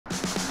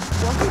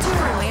Welcome to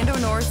Orlando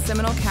North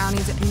Seminole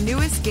County's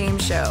newest game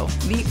show,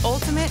 The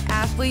Ultimate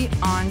Athlete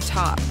on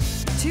Top.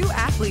 Two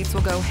athletes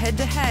will go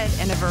head-to-head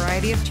in a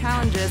variety of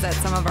challenges at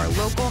some of our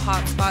local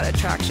hotspot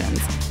attractions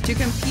to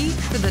compete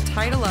for the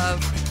title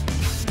of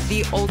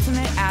The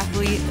Ultimate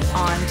Athlete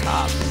on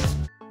Top.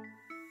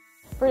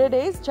 For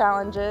today's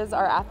challenges,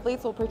 our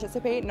athletes will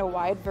participate in a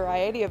wide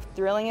variety of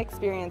thrilling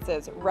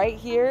experiences right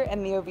here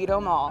in the Oviedo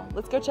Mall.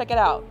 Let's go check it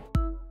out.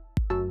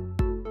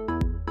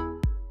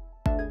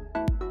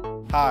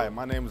 Hi,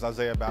 my name is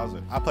Isaiah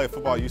Bowser. I play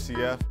football at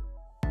UCF.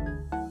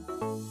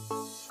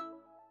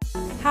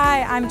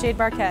 Hi, I'm Jade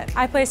Barkett.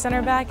 I play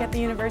center back at the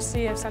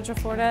University of Central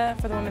Florida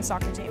for the women's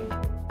soccer team.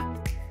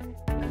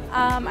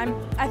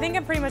 I think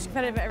I'm pretty much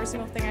competitive at every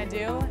single thing I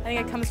do. I think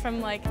it comes from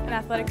like an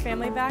athletic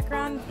family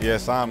background.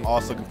 Yes, I'm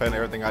also competitive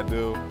in everything I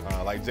do.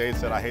 Like Jade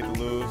said, I hate to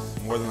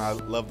lose more than I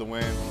love to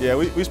win. Yeah,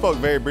 we spoke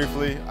very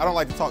briefly. I don't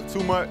like to talk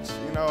too much,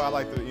 I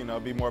like to,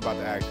 be more about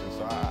the action,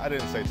 so I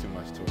didn't say too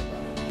much to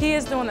him. He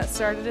is the one that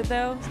started it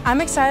though. I'm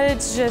excited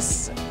to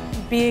just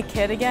be a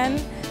kid again.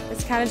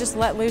 It's kind of just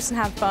let loose and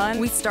have fun.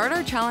 We start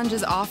our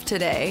challenges off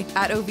today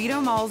at Oviedo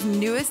Mall's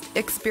newest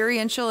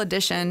experiential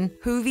edition,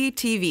 Hoovie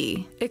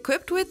TV.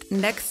 Equipped with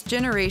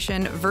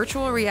next-generation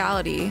virtual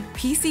reality,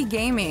 PC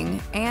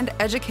gaming, and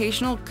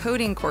educational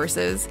coding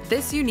courses,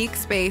 this unique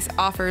space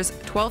offers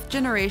 12th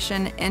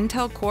generation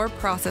Intel Core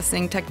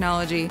processing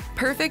technology,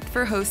 perfect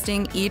for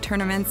hosting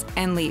e-tournaments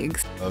and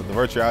leagues. The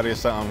virtual reality is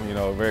something,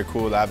 very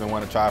cool that I've been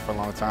wanting to try for a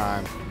long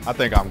time. I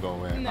think I'm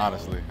going to win,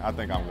 honestly. I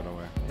think I'm going to win.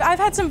 I've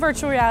had some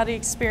virtual reality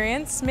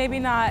experience, maybe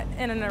not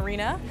in an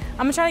arena. I'm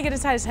gonna try to get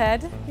inside his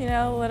head,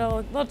 a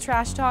little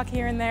trash talk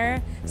here and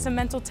there. Some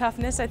mental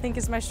toughness I think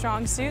is my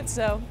strong suit,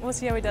 so we'll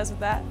see how he does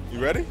with that. You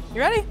ready? You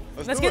ready?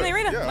 Let's get in the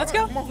arena. Yeah, Let's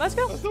right, go. Let's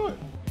go. Let's do it.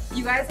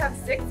 You guys have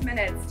 6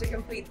 minutes to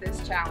complete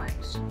this challenge.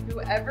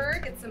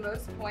 Whoever gets the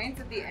most points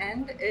at the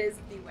end is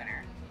the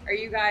winner. Are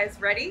you guys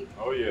ready?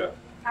 Oh yeah.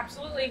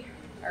 Absolutely.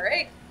 All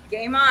right,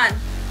 game on.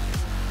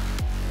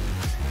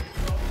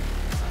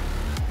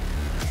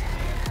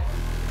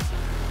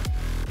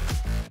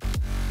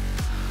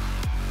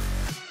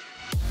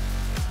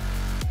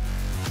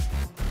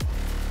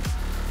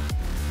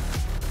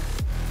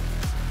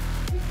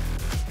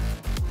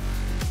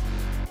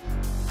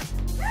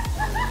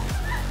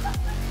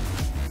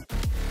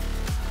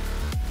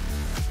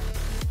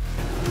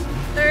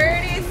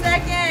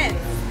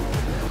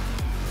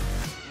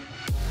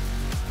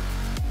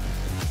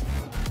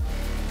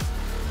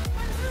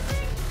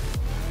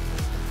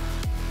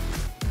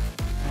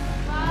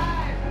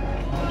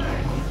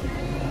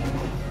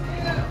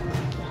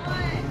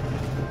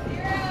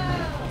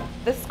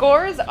 The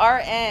scores are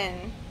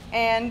in,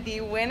 and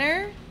the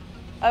winner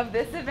of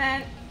this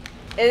event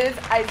is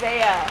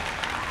Isaiah.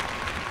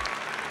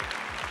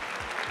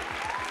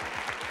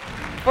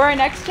 For our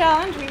next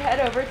challenge, we head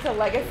over to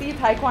Legacy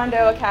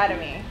Taekwondo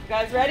Academy. You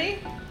guys ready?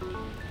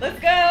 Let's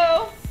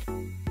go!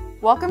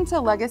 Welcome to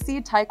Legacy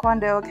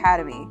Taekwondo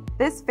Academy.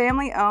 This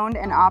family-owned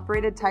and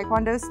operated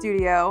Taekwondo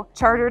studio,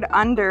 chartered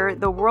under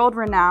the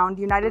world-renowned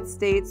United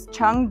States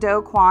Chung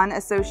Do Kwan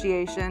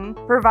Association,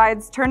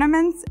 provides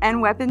tournaments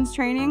and weapons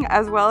training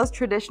as well as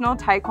traditional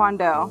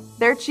Taekwondo.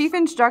 Their chief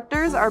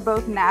instructors are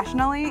both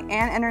nationally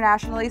and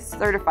internationally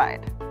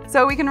certified,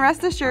 so we can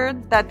rest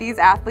assured that these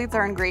athletes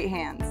are in great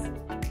hands.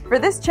 For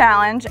this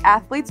challenge,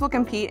 athletes will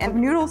compete in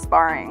Noodle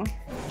sparring.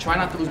 Try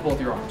not to lose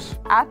both your arms.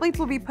 Athletes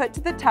will be put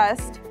to the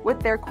test with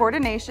their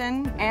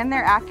coordination and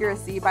their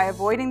accuracy by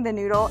avoiding the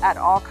noodle at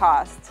all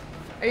costs.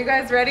 Are you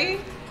guys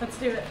ready? Let's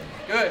do it.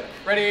 Good.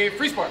 Ready,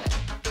 free spar.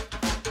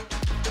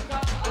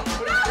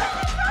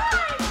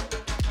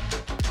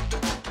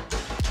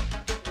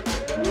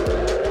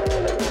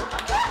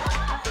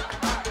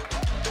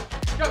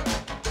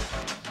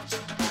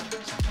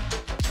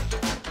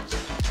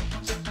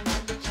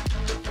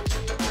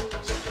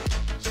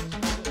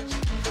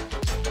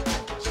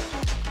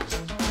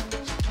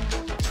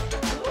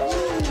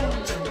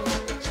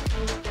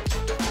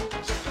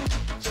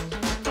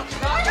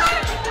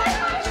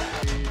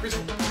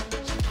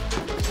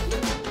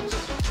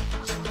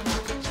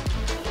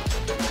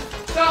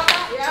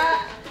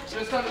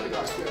 Just under the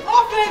guard. Good.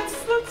 Offense!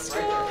 Let's go!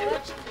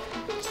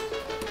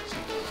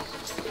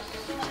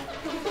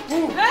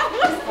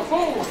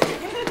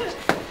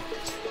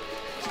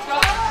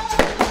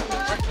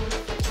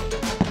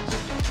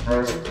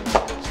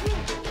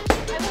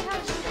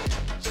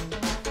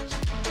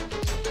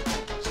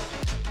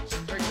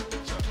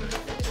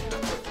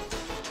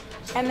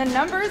 And the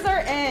numbers are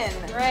in.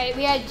 Right,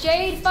 we had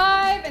Jade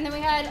 5 and then we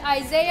had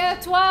Isaiah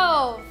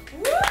 12.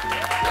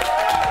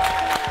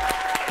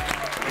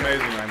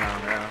 Amazing right now,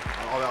 man.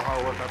 All that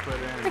hard work I put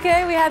in.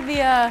 Okay, we had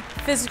the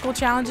physical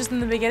challenges in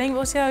the beginning.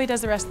 We'll see how he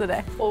does the rest of the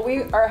day. Well,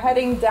 we are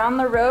heading down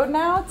the road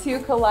now to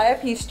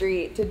Calliope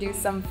Street to do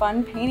some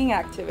fun painting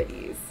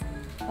activities.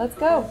 Let's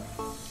go.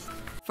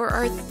 For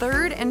our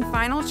third and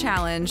final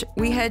challenge,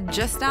 we head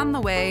just down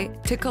the way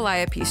to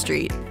Calliope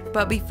Street.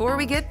 But before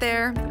we get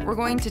there, we're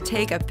going to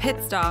take a pit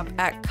stop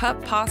at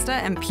Cup Pasta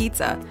and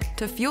Pizza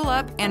to fuel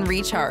up and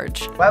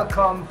recharge.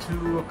 Welcome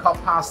to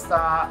Cup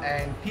Pasta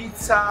and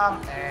Pizza,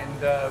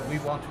 and we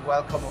want to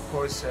welcome, of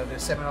course, the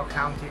Seminole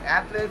County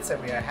athletes,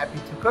 and we are happy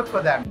to cook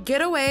for them.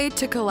 Get away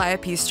to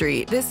Calliope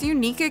Street. This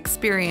unique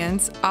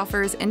experience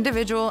offers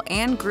individual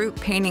and group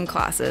painting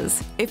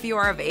classes. If you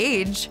are of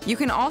age, you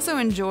can also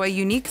enjoy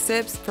unique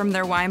sips from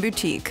their wine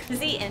boutique.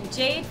 Lizzie and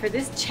Jade, for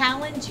this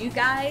challenge, you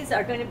guys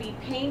are going to be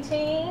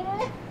painting.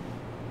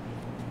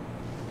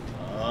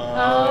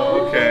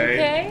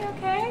 Okay.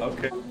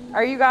 Okay.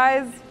 Are you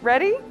guys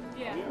ready?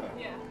 Yeah.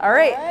 All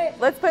right,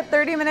 let's put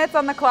 30 minutes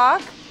on the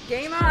clock.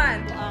 Game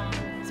on.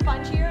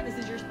 Sponge here, this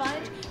is your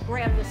sponge.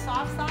 Grab the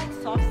soft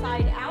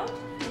side out,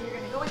 and you're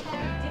going to go ahead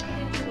and dip it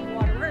into the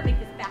water. We're going to make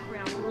this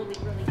background really,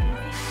 really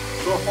easy.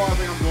 So far, I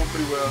think I'm doing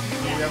pretty well.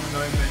 We haven't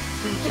done anything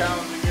too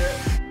challenging yet.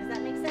 Does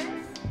that make sense?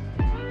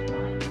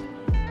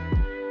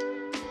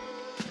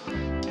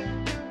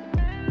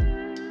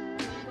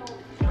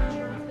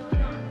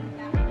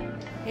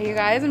 Hey you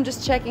guys, I'm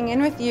just checking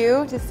in with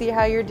you to see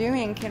how you're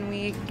doing. Can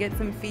we get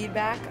some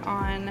feedback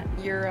on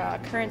your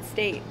current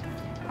state?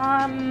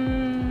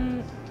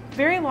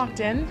 Very locked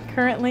in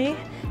currently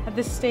at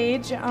this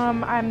stage.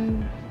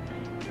 I'm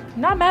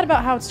not mad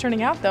about how it's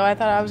turning out though. I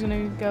thought I was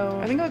gonna go.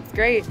 I think it looks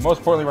great. Most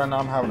importantly, right now,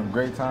 I'm having a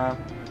great time.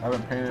 I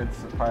haven't painted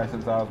probably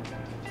since I was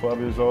 12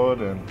 years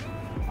old, and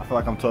I feel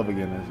like I'm 12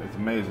 again. It's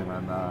amazing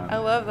right now. I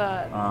love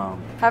that.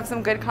 Have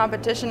some good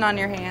competition on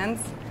your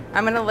hands.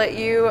 I'm gonna let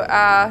you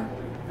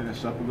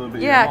finish up a little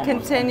bit. Yeah,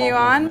 continue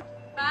on.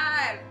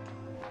 5,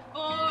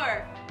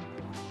 4,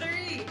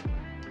 3,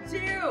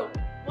 2,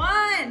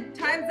 1.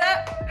 Time's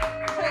up.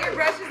 Put your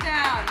brushes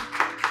down.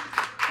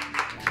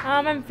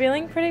 I'm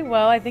feeling pretty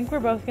well. I think we're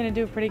both gonna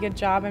do a pretty good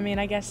job. I mean,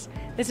 I guess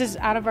this is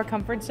out of our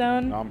comfort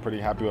zone. I'm pretty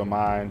happy with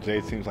mine.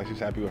 Jade seems like she's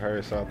happy with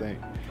hers, so I think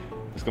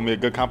it's gonna be a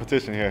good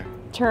competition here.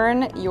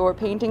 Turn your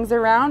paintings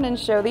around and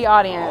show the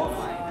audience.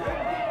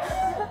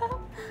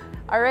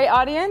 All right,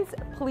 audience,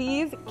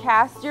 please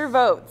cast your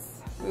votes.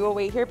 We will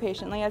wait here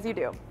patiently as you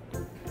do.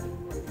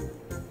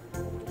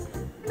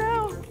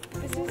 No.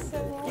 This is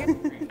so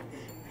long.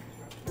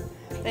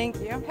 Thank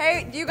you.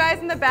 Hey, do you guys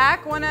in the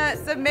back want to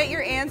submit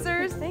your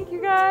answers? Thank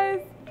you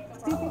guys.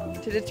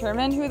 To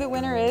determine who the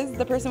winner is,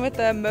 the person with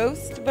the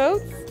most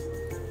votes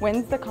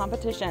wins the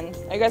competition.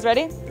 Are you guys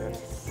ready?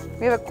 Yes.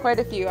 We have quite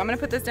a few. I'm gonna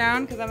put this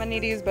down because I'm gonna need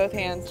to use both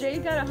hands.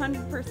 Jade got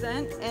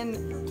 100%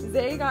 and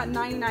Zay got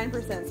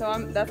 99%, so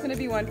that's gonna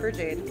be one for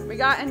Jade. We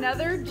got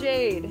another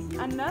Jade.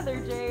 Another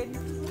Jade.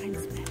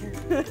 Mine's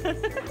better.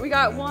 We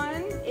got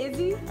one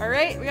Izzy. All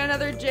right, we got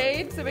another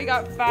Jade, so we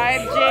got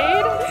 5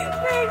 Jade.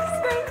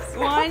 Thanks.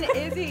 1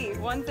 Izzy,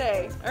 1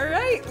 Zay. All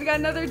right, we got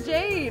another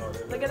Jade.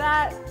 Look at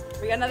that.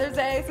 We got another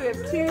Zay, so we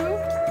have 2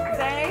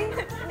 Zay.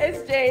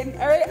 It's Jade.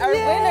 All right, our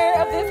winner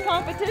of this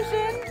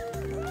competition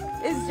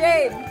is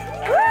Jade.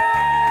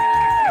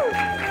 Woo!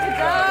 Good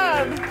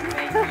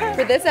job.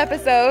 For this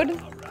episode,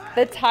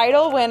 the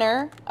title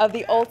winner of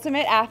the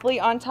Ultimate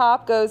Athlete on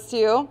Top goes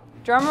to,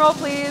 drum roll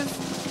please,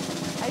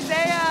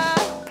 Isaiah.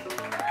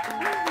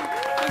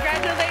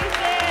 Congratulations.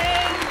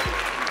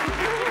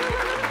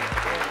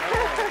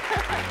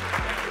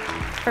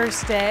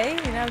 First day,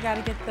 got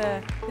to get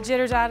the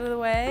jitters out of the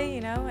way,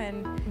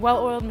 and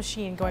well-oiled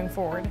machine going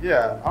forward.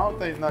 Yeah, I don't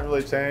think nothing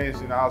really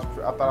changed. I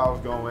thought I was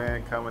going to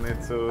win coming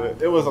into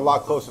it. It was a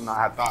lot closer than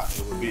I thought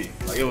it would be.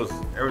 Like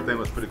everything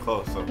was pretty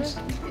close. So.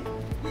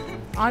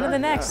 On to the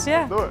next,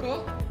 yeah.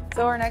 Cool.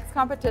 So our next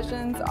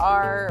competitions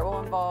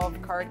will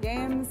involve card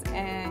games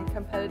and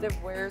competitive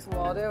Where's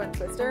Waldo and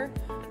Twister.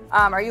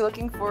 Are you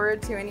looking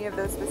forward to any of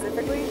those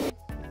specifically?